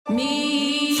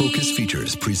Me. Focus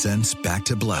Features presents Back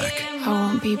to Black. I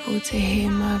want people to hear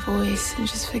my voice and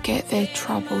just forget their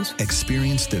troubles.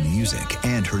 Experience the music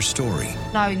and her story.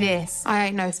 Know this. I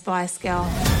ain't no Spice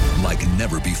Girl. Like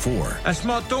never before. That's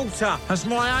my daughter. That's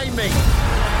my Amy.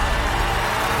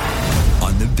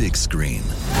 On the big screen.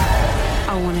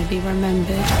 I want to be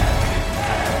remembered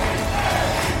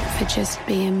for just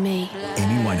being me.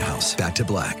 Amy Winehouse, Back to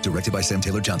Black. Directed by Sam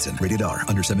Taylor Johnson. Rated R.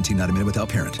 Under 17, not a minute without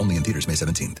parent. Only in theaters May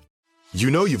 17th.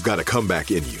 You know you've got a comeback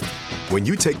in you. When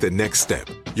you take the next step,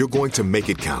 you're going to make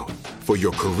it count. For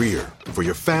your career, for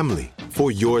your family,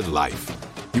 for your life.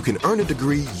 You can earn a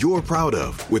degree you're proud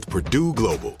of with Purdue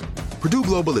Global. Purdue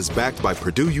Global is backed by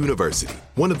Purdue University,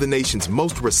 one of the nation's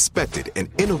most respected and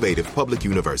innovative public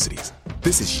universities.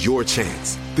 This is your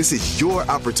chance. This is your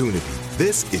opportunity.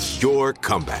 This is your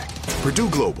comeback. Purdue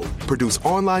Global, Purdue's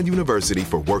online university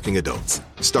for working adults.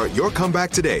 Start your comeback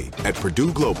today at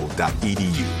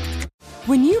purdueglobal.edu.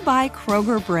 When you buy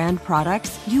Kroger brand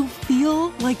products, you feel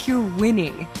like you're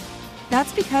winning.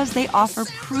 That's because they offer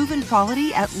proven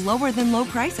quality at lower than low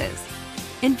prices.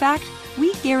 In fact,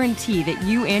 we guarantee that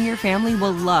you and your family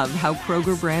will love how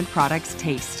Kroger brand products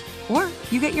taste, or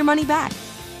you get your money back.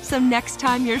 So next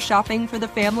time you're shopping for the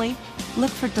family,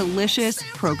 look for delicious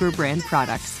Kroger brand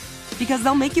products, because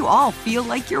they'll make you all feel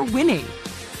like you're winning.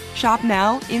 Shop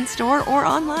now, in-store, or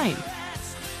online.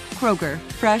 Kroger,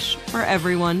 fresh for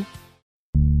everyone.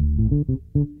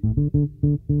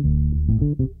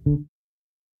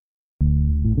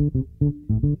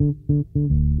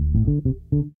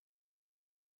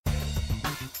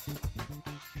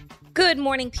 Good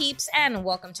morning, peeps, and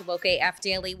welcome to Woke AF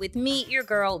Daily with me, your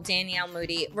girl, Danielle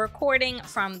Moody, recording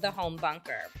from the home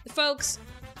bunker. Folks,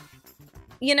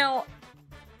 you know,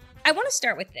 I want to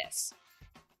start with this.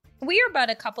 We are about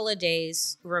a couple of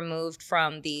days removed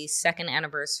from the second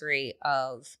anniversary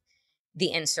of the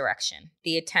insurrection,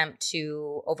 the attempt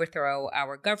to overthrow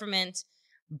our government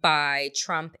by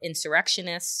Trump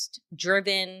insurrectionists,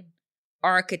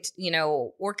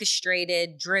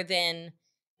 orchestrated, driven,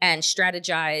 and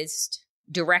strategized,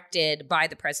 directed by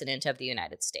the President of the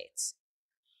United States.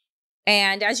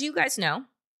 And as you guys know,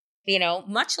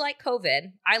 much like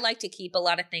COVID, I like to keep a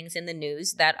lot of things in the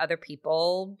news that other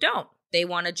people don't. They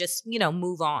want to just,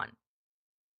 move on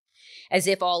as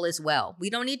if all is well.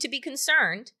 We don't need to be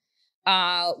concerned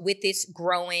with this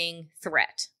growing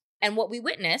threat. And what we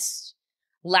witnessed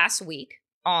last week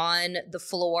on the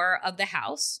floor of the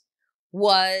House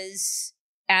was,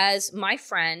 as my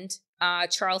friend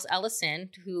Charles Ellison,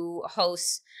 who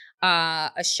hosts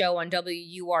a show on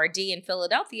WURD in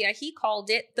Philadelphia, he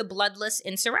called it the bloodless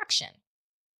insurrection.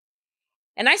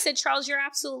 And I said, Charles, you're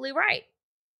absolutely right.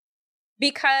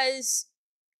 Because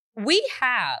we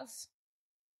have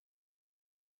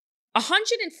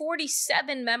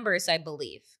 147 members, I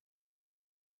believe,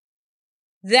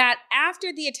 that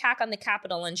after the attack on the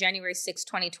Capitol on January 6,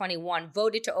 2021,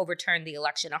 voted to overturn the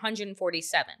election,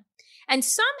 147. And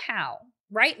somehow,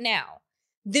 right now,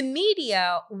 the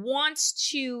media wants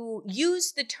to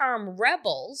use the term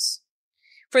rebels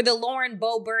for the Lauren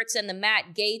Boeberts and the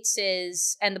Matt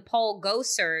Gaetzes and the Paul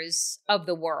Gossers of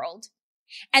the world.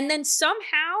 And then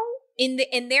somehow, in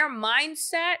their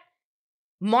mindset,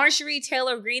 Marjorie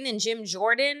Taylor Greene and Jim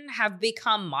Jordan have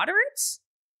become moderates?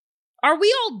 Are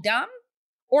we all dumb?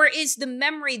 Or is the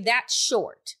memory that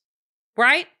short,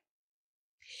 right?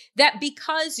 That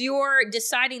because you're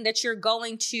deciding that you're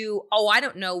going to,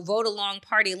 vote along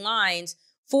party lines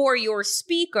for your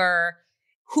speaker,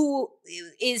 who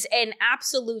is an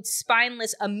absolute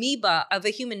spineless amoeba of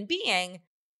a human being,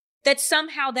 that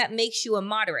somehow that makes you a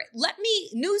moderate. Let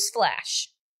me newsflash,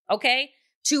 okay,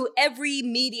 to every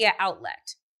media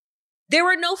outlet. There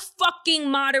are no fucking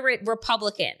moderate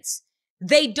Republicans.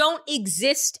 They don't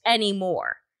exist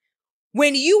anymore.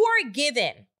 When you are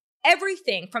given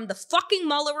everything from the fucking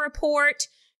Mueller report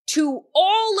to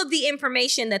all of the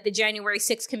information that the January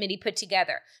 6th committee put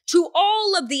together, to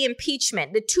all of the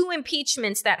impeachment, the 2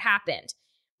 impeachments that happened,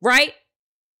 right,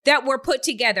 that were put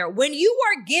together. When you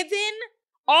are given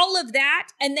all of that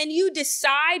and then you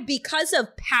decide because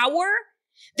of power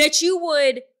that you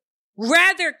would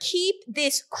rather keep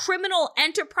this criminal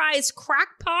enterprise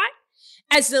crackpot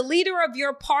as the leader of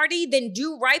your party than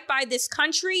do right by this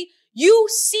country, you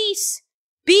cease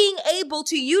being able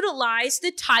to utilize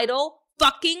the title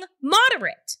fucking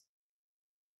moderate.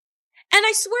 And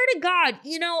I swear to God,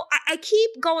 I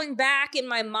keep going back in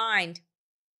my mind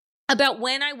about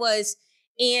when I was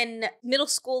in middle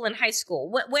school and high school,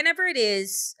 whenever it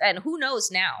is, and who knows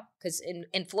now, because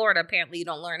in Florida, apparently you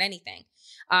don't learn anything,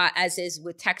 as is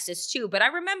with Texas too. But I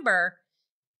remember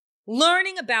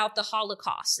learning about the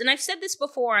Holocaust. And I've said this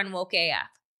before on Woke AF.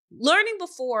 learning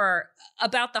before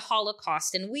about the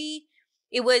Holocaust, and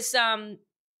it was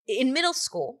in middle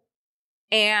school,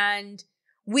 and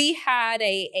we had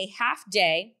a half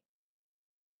day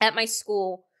at my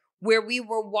school where we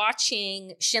were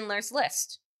watching Schindler's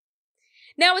List.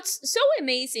 Now, it's so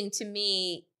amazing to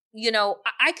me,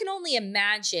 I can only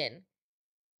imagine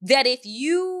that if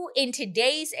you, in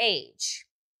today's age,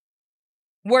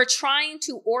 were trying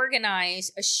to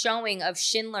organize a showing of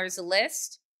Schindler's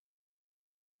List,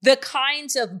 the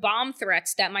kinds of bomb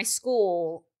threats that my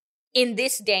school in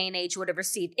this day and age would have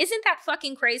received. Isn't that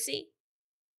fucking crazy?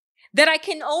 That I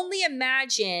can only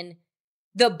imagine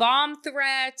the bomb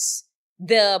threats,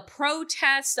 the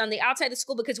protests on the outside of the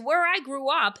school, because where I grew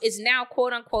up is now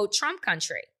quote unquote Trump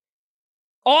country.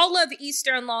 All of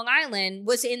Eastern Long Island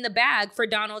was in the bag for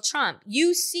Donald Trump.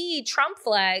 You see Trump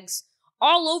flags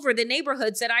all over the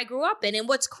neighborhoods that I grew up in. And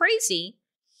what's crazy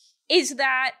is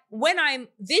that when I'm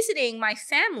visiting my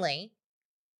family,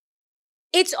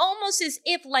 it's almost as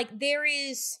if like there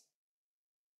is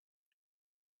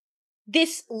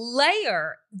this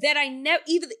layer that I never,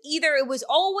 either it was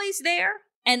always there,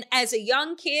 and as a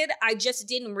young kid, I just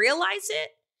didn't realize it.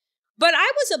 But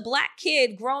I was a Black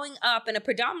kid growing up in a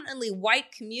predominantly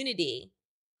white community.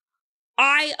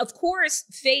 I, of course,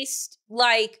 faced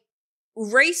like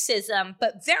racism,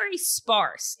 but very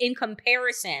sparse in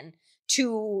comparison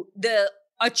to the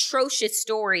atrocious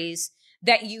stories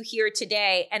that you hear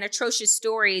today and atrocious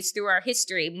stories through our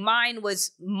history. Mine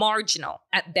was marginal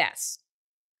at best.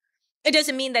 It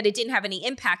doesn't mean that it didn't have any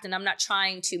impact, and I'm not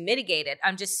trying to mitigate it.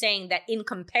 I'm just saying that in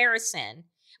comparison,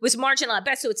 it was marginal at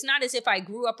best. So it's not as if I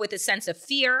grew up with a sense of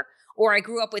fear or I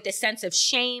grew up with a sense of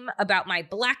shame about my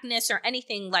Blackness or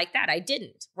anything like that. I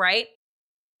didn't, right?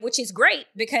 Which is great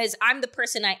because I'm the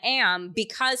person I am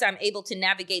because I'm able to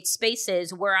navigate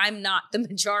spaces where I'm not the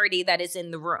majority that is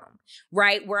in the room,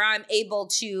 right? Where I'm able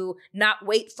to not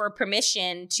wait for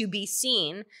permission to be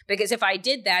seen, because if I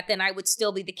did that, then I would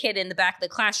still be the kid in the back of the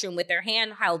classroom with their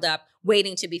hand held up,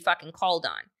 waiting to be fucking called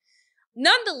on.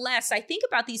 Nonetheless, I think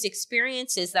about these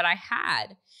experiences that I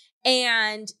had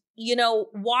and,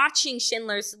 watching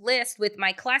Schindler's List with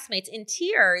my classmates in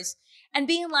tears and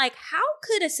being like, how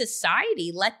could a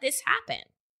society let this happen?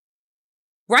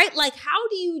 Right? Like, how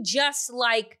do you just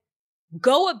like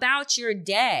go about your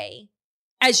day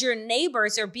as your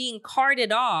neighbors are being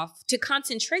carted off to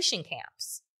concentration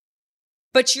camps?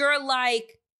 But you're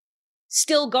like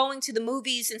still going to the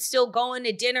movies and still going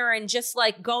to dinner and just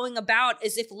like going about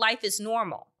as if life is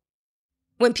normal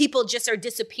when people just are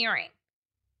disappearing.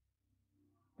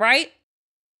 Right?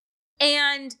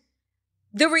 And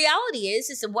the reality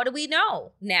is what do we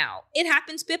know now? It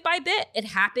happens bit by bit. It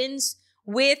happens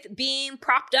with being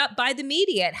propped up by the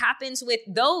media. It happens with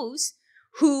those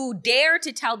who dare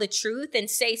to tell the truth and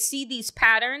say, see these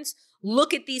patterns,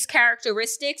 look at these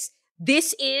characteristics.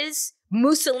 This is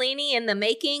Mussolini in the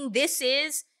making. This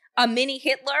is a mini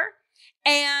Hitler.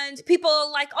 And people are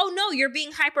like, oh no, you're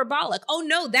being hyperbolic. Oh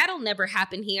no, that'll never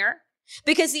happen here.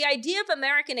 Because the idea of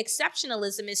American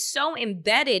exceptionalism is so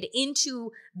embedded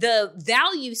into the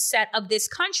value set of this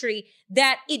country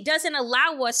that it doesn't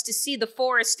allow us to see the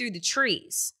forest through the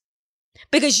trees.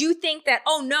 Because you think that,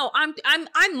 oh no,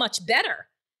 I'm much better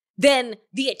than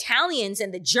the Italians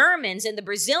and the Germans and the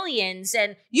Brazilians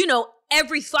and,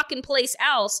 every fucking place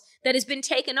else that has been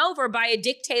taken over by a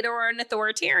dictator or an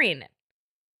authoritarian.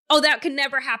 Oh, that could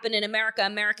never happen in America.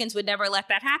 Americans would never let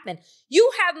that happen.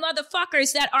 You have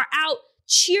motherfuckers that are out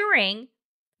cheering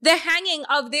the hanging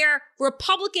of their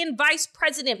Republican vice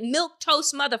president,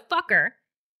 milquetoast motherfucker,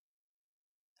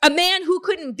 a man who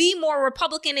couldn't be more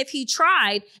Republican if he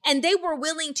tried, and they were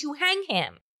willing to hang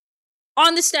him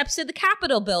on the steps of the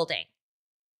Capitol building.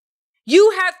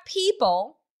 You have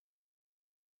people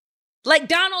like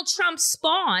Donald Trump's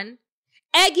spawn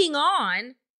egging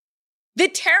on the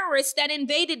terrorists that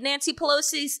invaded Nancy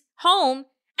Pelosi's home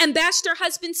and bashed her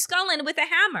husband's skull in with a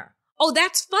hammer. Oh,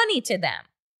 that's funny to them.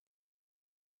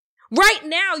 Right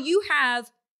now, you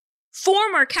have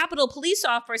former Capitol Police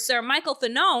Officer Michael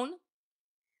Fanone,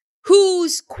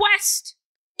 whose quest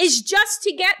is just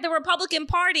to get the Republican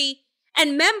Party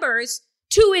and members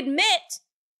to admit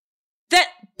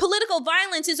that political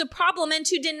violence is a problem and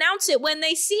to denounce it when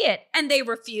they see it, and they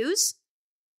refuse.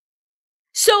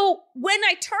 So when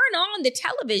I turn on the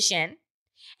television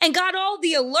and got all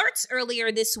the alerts earlier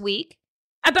this week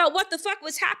about what the fuck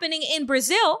was happening in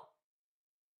Brazil,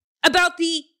 about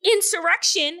the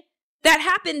insurrection that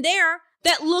happened there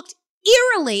that looked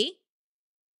eerily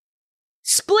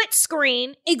split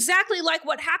screen, exactly like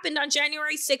what happened on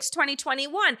January 6,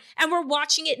 2021. And we're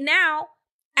watching it now,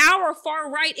 our far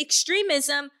right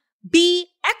extremism be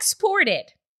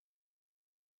exported.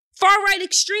 Far-right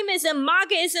extremism,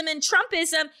 MAGAism, and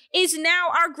Trumpism is now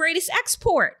our greatest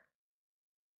export.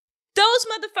 Those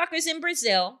motherfuckers in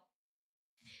Brazil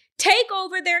take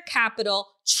over their capital,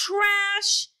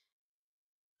 trash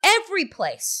every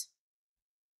place.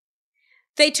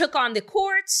 They took on the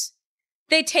courts.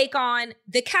 They take on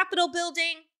the Capitol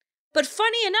building. But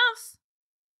funny enough,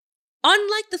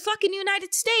 unlike the fucking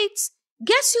United States,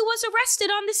 guess who was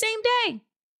arrested on the same day?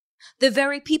 The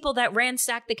very people that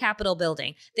ransacked the Capitol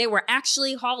building. They were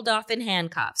actually hauled off in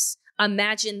handcuffs.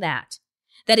 Imagine that.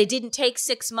 That it didn't take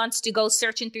 6 months to go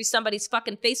searching through somebody's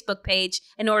fucking Facebook page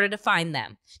in order to find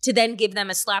them. To then give them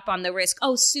a slap on the wrist.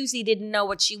 Oh, Susie didn't know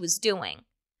what she was doing.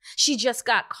 She just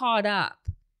got caught up.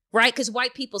 Right? Because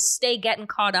white people stay getting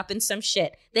caught up in some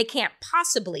shit. They can't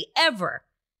possibly ever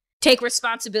take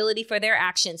responsibility for their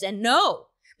actions. And no,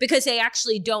 because they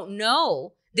actually don't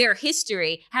know their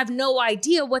history, have no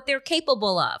idea what they're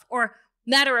capable of, or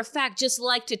matter of fact, just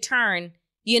like to turn,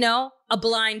 a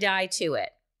blind eye to it.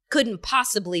 Couldn't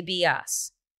possibly be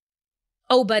us.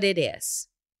 Oh, but it is.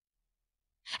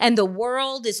 And the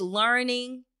world is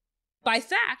learning by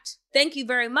fact. Thank you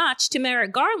very much to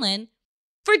Merrick Garland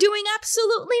for doing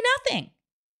absolutely nothing.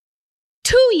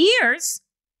 2 years,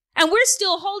 and we're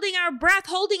still holding our breath,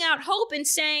 holding out hope and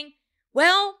saying,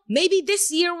 well, maybe this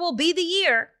year will be the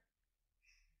year.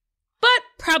 But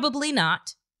probably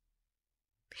not.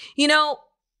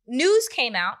 News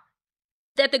came out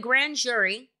that the grand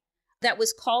jury that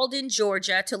was called in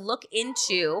Georgia to look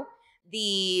into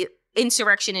the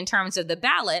insurrection in terms of the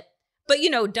ballot, but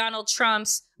Donald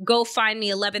Trump's go find me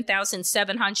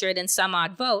 11,700 and some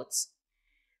odd votes,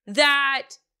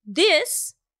 that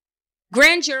this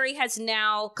grand jury has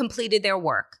now completed their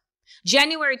work.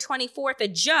 January 24th, a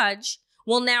judge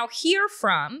will now hear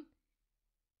from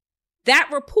that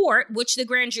report, which the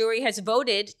grand jury has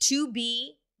voted to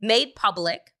be made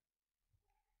public.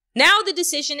 Now the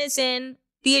decision is in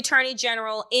the Attorney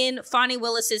General, in Fani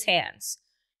Willis's hands.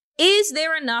 Is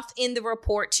there enough in the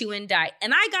report to indict?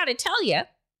 And I got to tell you,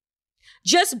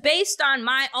 just based on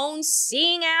my own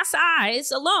seeing ass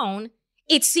eyes alone,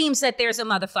 it seems that there's a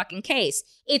motherfucking case.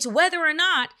 It's whether or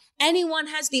not anyone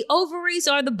has the ovaries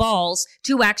or the balls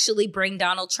to actually bring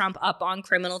Donald Trump up on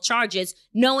criminal charges,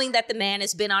 knowing that the man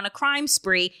has been on a crime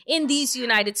spree in these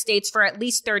United States for at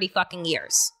least 30 fucking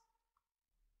years.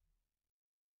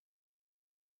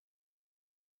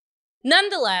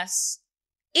 Nonetheless,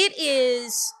 it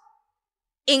is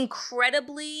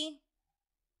incredibly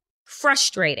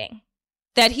frustrating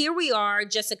that here we are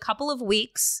just a couple of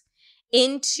weeks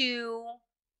into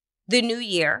the new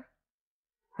year.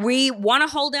 We want to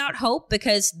hold out hope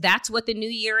because that's what the new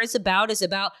year is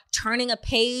about turning a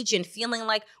page and feeling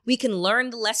like we can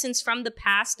learn the lessons from the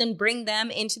past and bring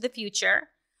them into the future.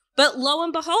 But lo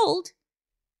and behold,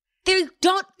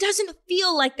 doesn't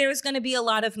feel like there's going to be a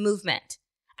lot of movement,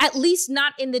 at least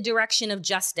not in the direction of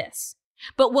justice.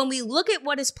 But when we look at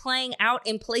what is playing out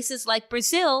in places like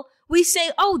Brazil, we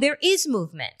say, oh, there is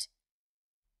movement.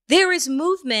 There is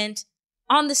movement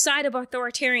on the side of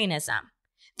authoritarianism.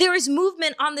 There is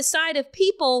movement on the side of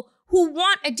people who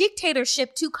want a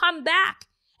dictatorship to come back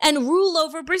and rule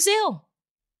over Brazil,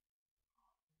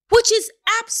 which is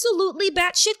absolutely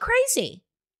batshit crazy.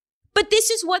 But this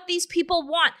is what these people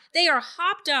want. They are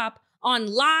hopped up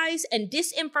on lies and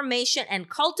disinformation and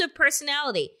cult of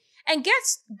personality. And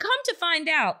come to find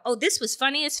out, oh, this was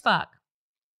funny as fuck.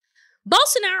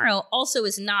 Bolsonaro also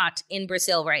is not in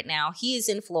Brazil right now. He is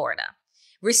in Florida,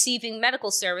 receiving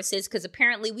medical services, because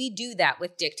apparently we do that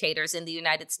with dictators in the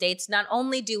United States. Not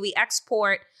only do we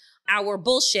export our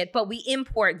bullshit, but we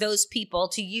import those people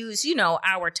to use,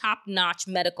 our top-notch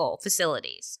medical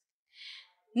facilities.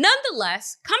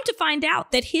 Nonetheless, come to find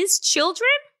out that his children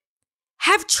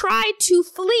have tried to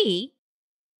flee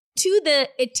to the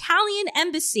Italian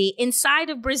embassy inside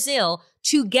of Brazil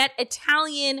to get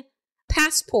Italian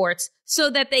passports so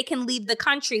that they can leave the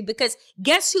country, because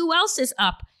guess who else is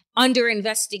up under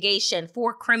investigation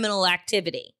for criminal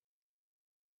activity?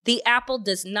 The apple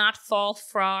does not fall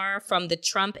far from the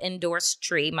Trump-endorsed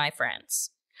tree, my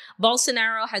friends.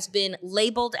 Bolsonaro has been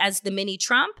labeled as the mini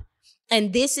Trump,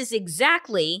 and this is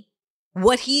exactly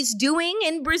what he's doing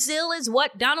in Brazil, is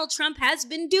what Donald Trump has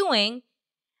been doing.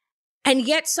 And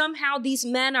yet somehow these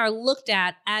men are looked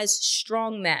at as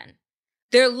strong men.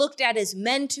 They're looked at as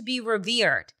men to be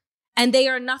revered, and they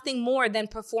are nothing more than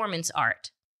performance art.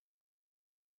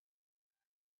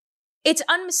 It's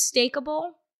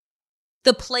unmistakable,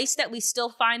 the place that we still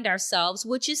find ourselves,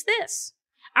 which is this.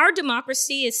 Our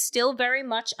democracy is still very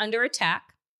much under attack.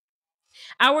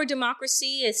 Our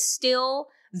democracy is still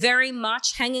very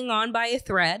much hanging on by a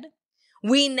thread.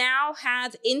 We now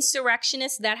have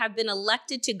insurrectionists that have been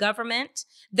elected to government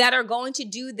that are going to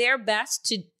do their best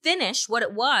to finish what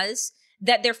it was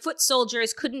that their foot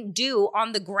soldiers couldn't do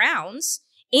on the grounds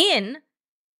in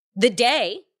the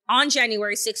day on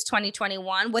January 6,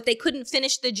 2021. What they couldn't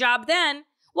finish the job then,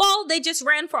 well, they just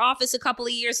ran for office a couple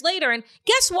of years later. And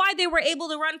guess why they were able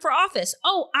to run for office?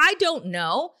 Oh, I don't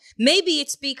know. Maybe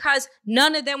it's because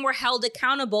none of them were held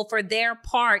accountable for their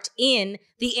part in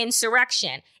the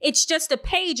insurrection. It's just a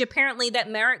page, apparently, that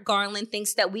Merrick Garland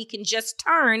thinks that we can just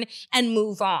turn and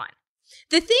move on.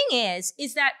 The thing is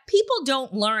that people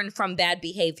don't learn from bad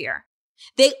behavior.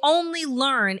 They only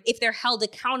learn if they're held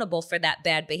accountable for that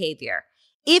bad behavior.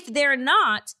 If they're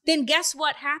not, then guess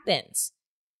what happens?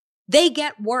 They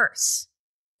get worse.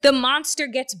 The monster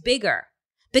gets bigger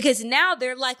because now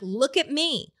they're like, look at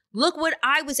me. Look what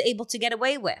I was able to get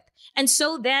away with. And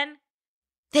so then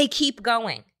they keep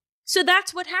going. So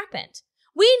that's what happened.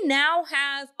 We now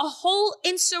have a whole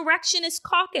insurrectionist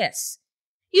caucus.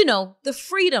 You know, the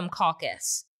Freedom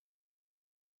Caucus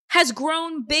has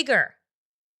grown bigger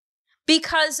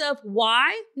because of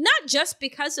why? Not just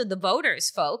because of the voters,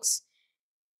 folks,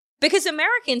 because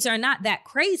Americans are not that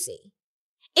crazy.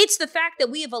 It's the fact that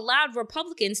we have allowed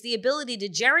Republicans the ability to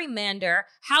gerrymander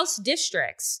House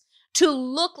districts to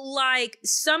look like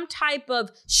some type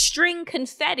of string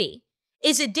confetti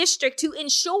is a district to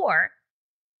ensure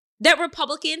that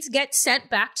Republicans get sent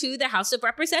back to the House of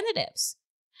Representatives.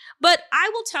 But I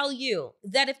will tell you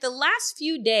that if the last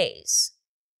few days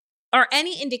are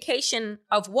any indication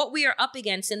of what we are up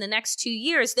against in the next 2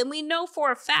 years, then we know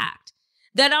for a fact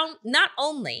that not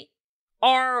only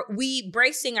are we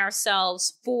bracing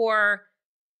ourselves for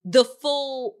the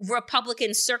full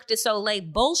Republican Cirque du Soleil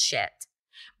bullshit,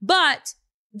 but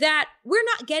that we're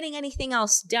not getting anything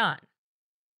else done.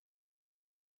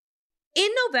 In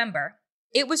November,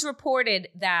 it was reported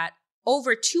that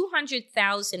over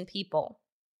 200,000 people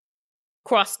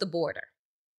crossed the border,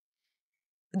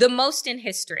 the most in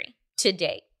history to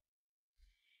date.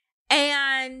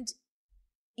 And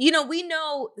you know, we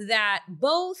know that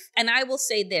both, and I will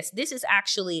say this is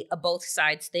actually a both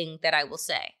sides thing that I will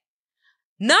say.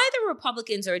 Neither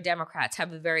Republicans or Democrats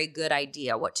have a very good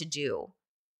idea what to do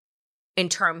in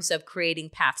terms of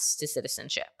creating paths to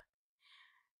citizenship.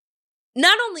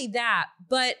 Not only that,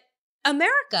 but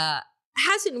America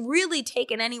hasn't really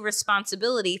taken any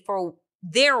responsibility for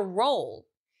their role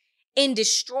in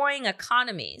destroying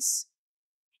economies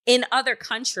in other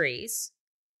countries,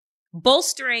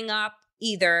 bolstering up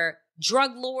either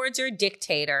drug lords or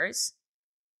dictators,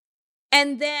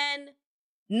 and then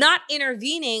not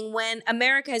intervening when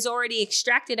America has already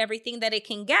extracted everything that it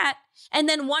can get, and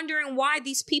then wondering why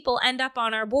these people end up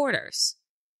on our borders.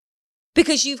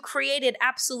 Because you've created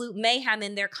absolute mayhem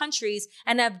in their countries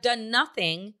and have done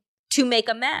nothing to make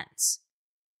amends.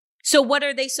 So what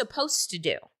are they supposed to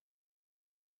do?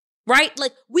 Right?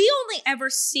 Like, we only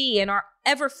ever see and are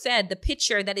ever fed the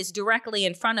picture that is directly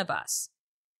in front of us.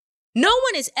 No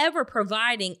one is ever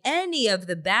providing any of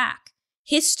the back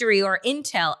history or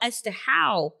intel as to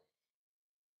how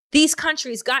these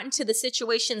countries got into the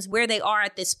situations where they are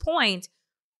at this point,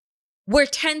 where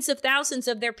tens of thousands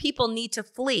of their people need to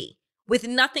flee with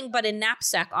nothing but a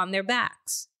knapsack on their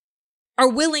backs, are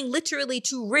willing literally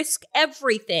to risk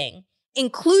everything,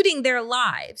 including their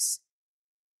lives,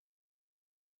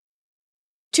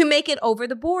 to make it over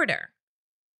the border.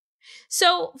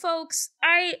 So, folks,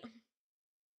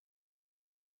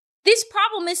 this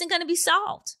problem isn't going to be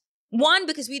solved. One,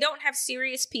 because we don't have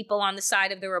serious people on the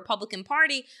side of the Republican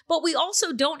Party, but we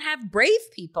also don't have brave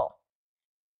people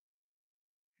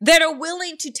that are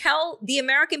willing to tell the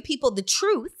American people the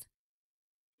truth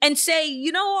and say,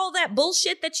 you know, all that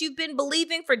bullshit that you've been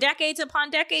believing for decades upon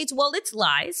decades, well, it's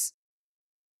lies.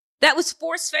 That was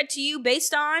force-fed to you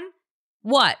based on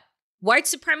what? White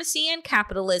supremacy and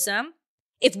capitalism.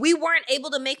 If we weren't able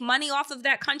to make money off of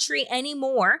that country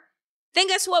anymore, then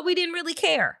guess what? We didn't really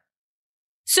care.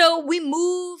 So we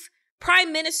move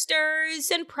prime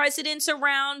ministers and presidents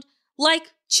around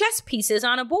like chess pieces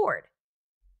on a board,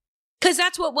 because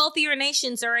that's what wealthier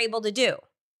nations are able to do.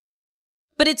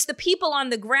 But it's the people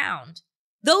on the ground.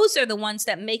 Those are the ones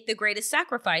that make the greatest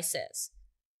sacrifices.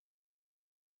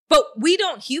 But we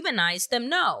don't humanize them,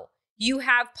 no. You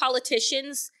have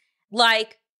politicians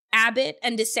like Abbott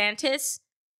and DeSantis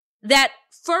that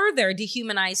further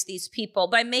dehumanize these people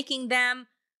by making them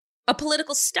a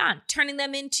political stunt, turning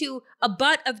them into a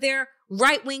butt of their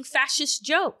right-wing fascist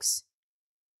jokes.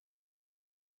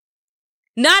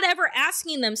 Not ever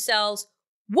asking themselves,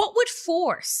 what would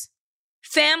force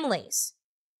families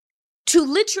to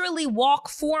literally walk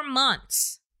 4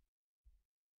 months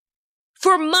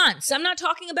For months. I'm not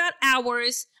talking about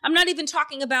hours. I'm not even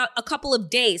talking about a couple of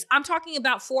days. I'm talking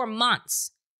about for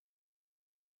months.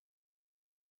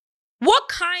 What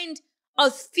kind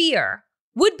of fear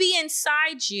would be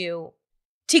inside you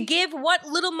to give what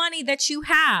little money that you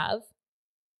have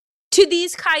to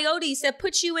these coyotes that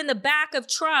put you in the back of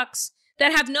trucks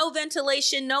that have no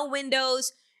ventilation, no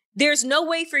windows? There's no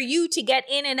way for you to get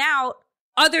in and out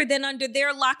other than under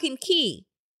their lock and key.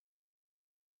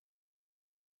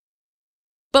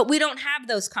 But we don't have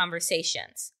those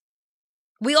conversations.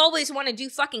 We always want to do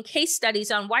fucking case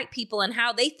studies on white people and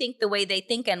how they think the way they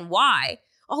think and why.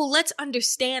 Oh, let's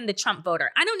understand the Trump voter.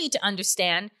 I don't need to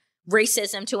understand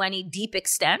racism to any deep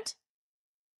extent.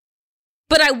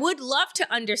 But I would love to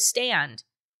understand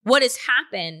what has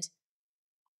happened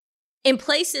in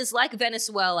places like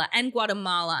Venezuela and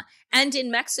Guatemala and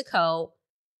in Mexico,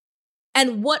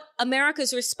 and what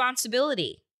America's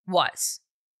responsibility was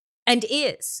and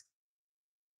is.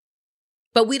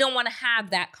 But we don't want to have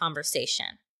that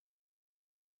conversation.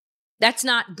 That's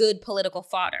not good political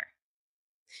fodder.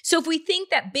 So if we think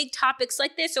that big topics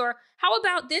like this, or how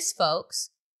about this, folks?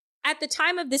 At the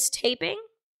time of this taping,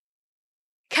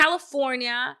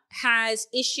 California has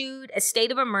issued a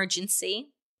state of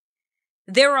emergency.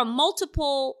 There are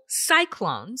multiple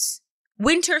cyclones,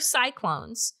 winter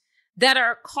cyclones, that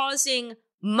are causing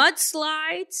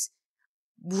mudslides,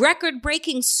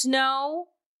 record-breaking snow,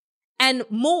 and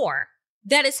more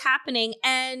that is happening.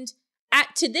 And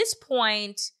to this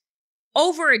point,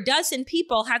 over a dozen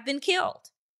people have been killed.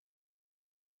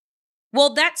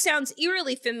 Well, that sounds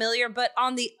eerily familiar, but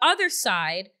on the other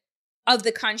side of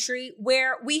the country,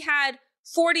 where we had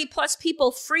 40 plus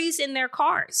people freeze in their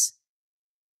cars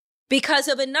because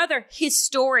of another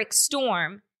historic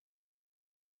storm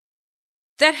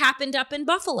that happened up in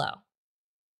Buffalo.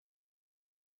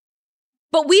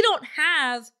 But we don't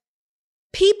have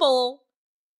people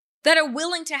that are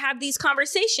willing to have these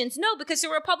conversations. No, because the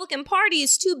Republican Party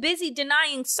is too busy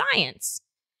denying science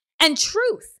and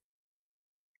truth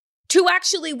to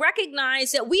actually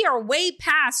recognize that we are way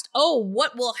past,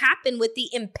 what will happen with the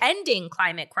impending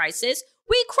climate crisis.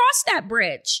 We crossed that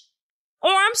bridge.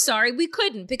 Or I'm sorry, we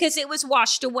couldn't, because it was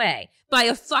washed away by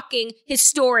a fucking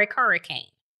historic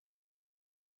hurricane.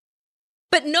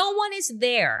 But no one is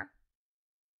there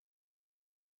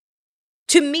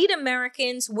to meet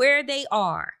Americans where they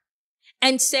are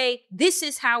and say, this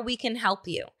is how we can help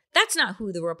you. That's not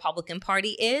who the Republican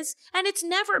Party is, and it's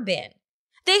never been.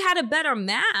 They had a better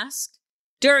mask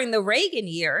during the Reagan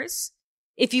years,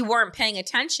 if you weren't paying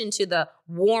attention to the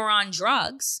war on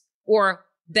drugs, or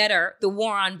better, the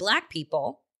war on Black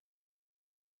people.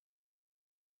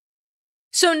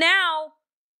 So now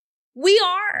we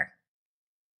are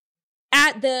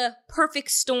at the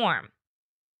perfect storm,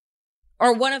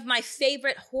 or one of my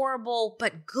favorite horrible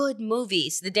but good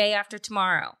movies, The Day After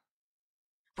Tomorrow,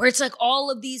 where it's like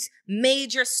all of these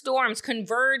major storms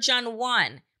converge on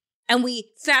one, and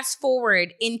we fast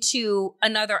forward into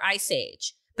another ice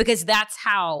age, because that's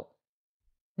how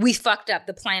we fucked up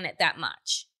the planet that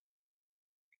much.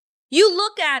 You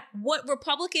look at what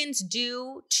Republicans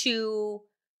do to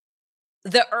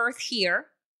the earth here,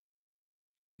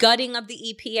 gutting of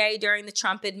the EPA during the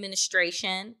Trump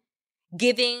administration,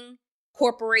 giving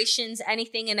corporations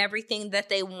anything and everything that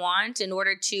they want in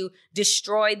order to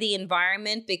destroy the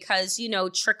environment because,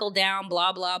 trickle down,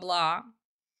 blah, blah, blah.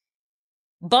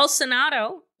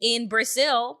 Bolsonaro in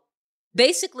Brazil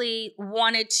basically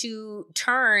wanted to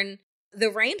turn the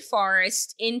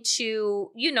rainforest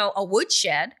into, a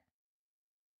woodshed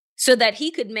so that he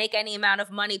could make any amount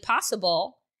of money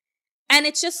possible. And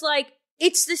it's just like,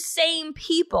 it's the same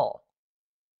people.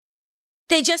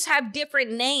 They just have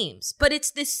different names, but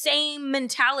it's the same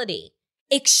mentality.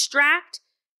 Extract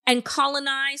and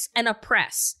colonize and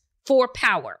oppress for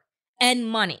power and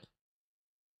money.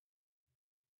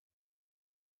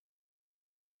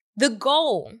 The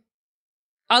goal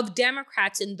of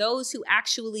Democrats and those who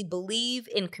actually believe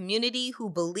in community, who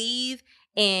believe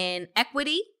in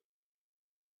equity,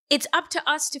 it's up to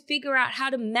us to figure out how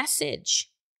to message,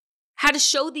 how to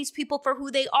show these people for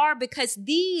who they are, because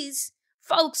these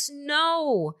folks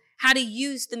know how to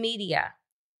use the media.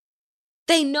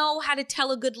 They know how to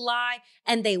tell a good lie,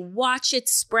 and they watch it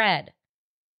spread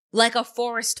like a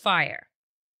forest fire.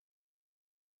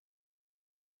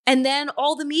 And then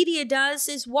all the media does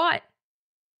is what?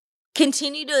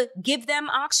 Continue to give them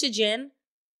oxygen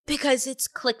because it's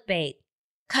clickbait,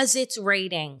 because it's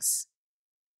ratings,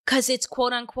 because it's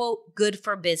quote unquote good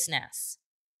for business.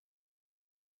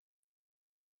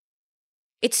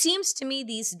 It seems to me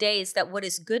these days that what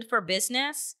is good for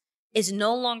business is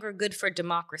no longer good for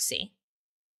democracy.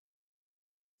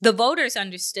 The voters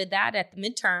understood that at the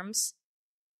midterms.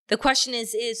 The question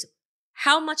is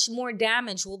how much more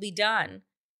damage will be done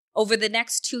over the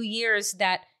next 2 years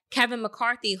that Kevin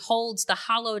McCarthy holds the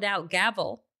hollowed out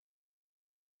gavel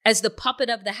as the puppet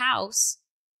of the House?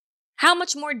 How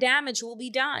much more damage will be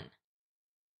done?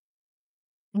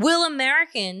 Will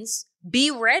Americans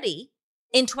be ready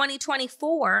in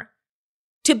 2024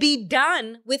 to be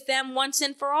done with them once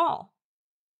and for all?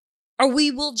 Or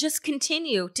we will just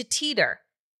continue to teeter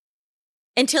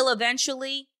until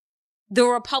eventually the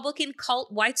Republican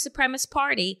cult white supremacist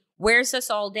party wears us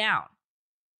all down?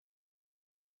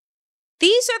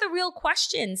 These are the real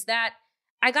questions that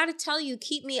I got to tell you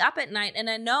keep me up at night. And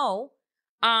I know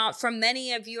from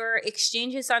many of your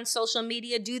exchanges on social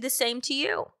media do the same to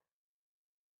you.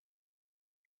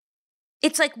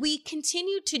 It's like we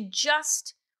continue to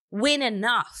just win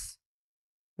enough,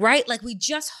 right? Like we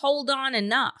just hold on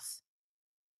enough.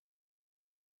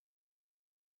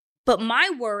 But my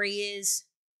worry is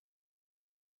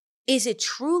it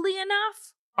truly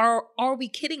enough? Or are we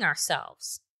kidding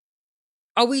ourselves?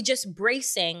 Are we just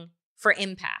bracing for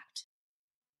impact?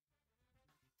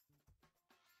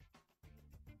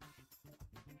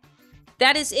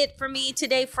 That is it for me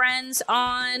today, friends,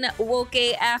 on Woke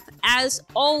AF. As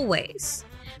always,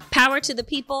 power to the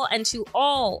people, and to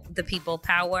all the people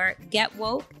power. Get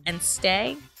woke and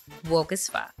stay woke as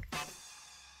fuck.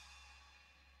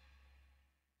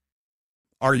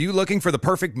 Are you looking for the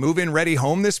perfect move-in ready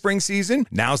home this spring season?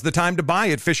 Now's the time to buy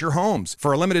at Fisher Homes.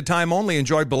 For a limited time only,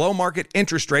 enjoy below-market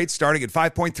interest rates starting at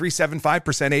 5.375%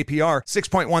 APR,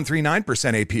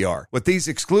 6.139% APR. With these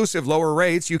exclusive lower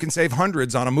rates, you can save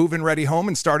hundreds on a move-in ready home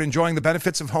and start enjoying the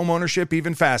benefits of homeownership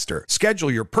even faster.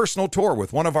 Schedule your personal tour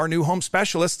with one of our new home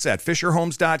specialists at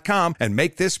FisherHomes.com and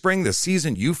make this spring the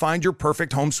season you find your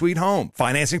perfect home sweet home.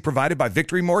 Financing provided by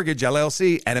Victory Mortgage,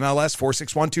 LLC, NMLS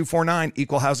 461249,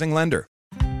 Equal Housing Lender.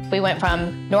 We went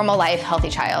from normal life, healthy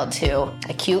child to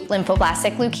acute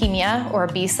lymphoblastic leukemia, or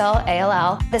B-cell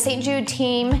ALL. The St. Jude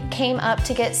team came up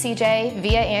to get CJ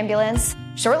via ambulance.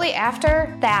 Shortly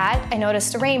after that, I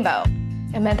noticed a rainbow.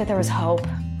 It meant that there was hope.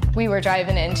 We were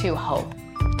driving into hope.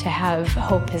 To have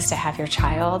hope is to have your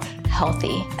child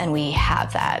healthy, and we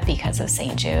have that because of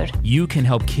St. Jude. You can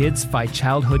help kids fight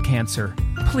childhood cancer.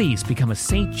 Please become a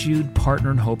St. Jude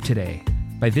Partner in Hope today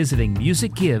by visiting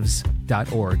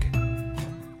musicgives.org.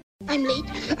 I'm late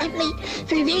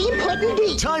for a very important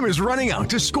date. Time is running out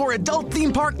to score adult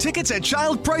theme park tickets at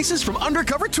child prices from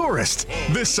Undercover Tourist.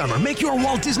 This summer, make your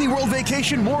Walt Disney World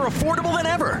vacation more affordable than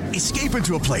ever. Escape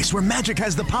into a place where magic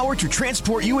has the power to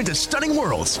transport you into stunning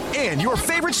worlds and your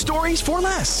favorite stories for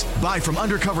less. Buy from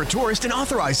Undercover Tourist, an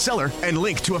authorized seller, and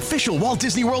link to official Walt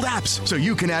Disney World apps so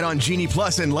you can add on Genie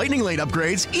Plus and Lightning Lane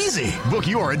upgrades easy. Book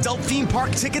your adult theme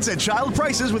park tickets at child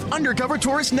prices with Undercover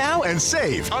Tourist now and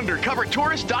save.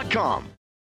 UndercoverTourist.com.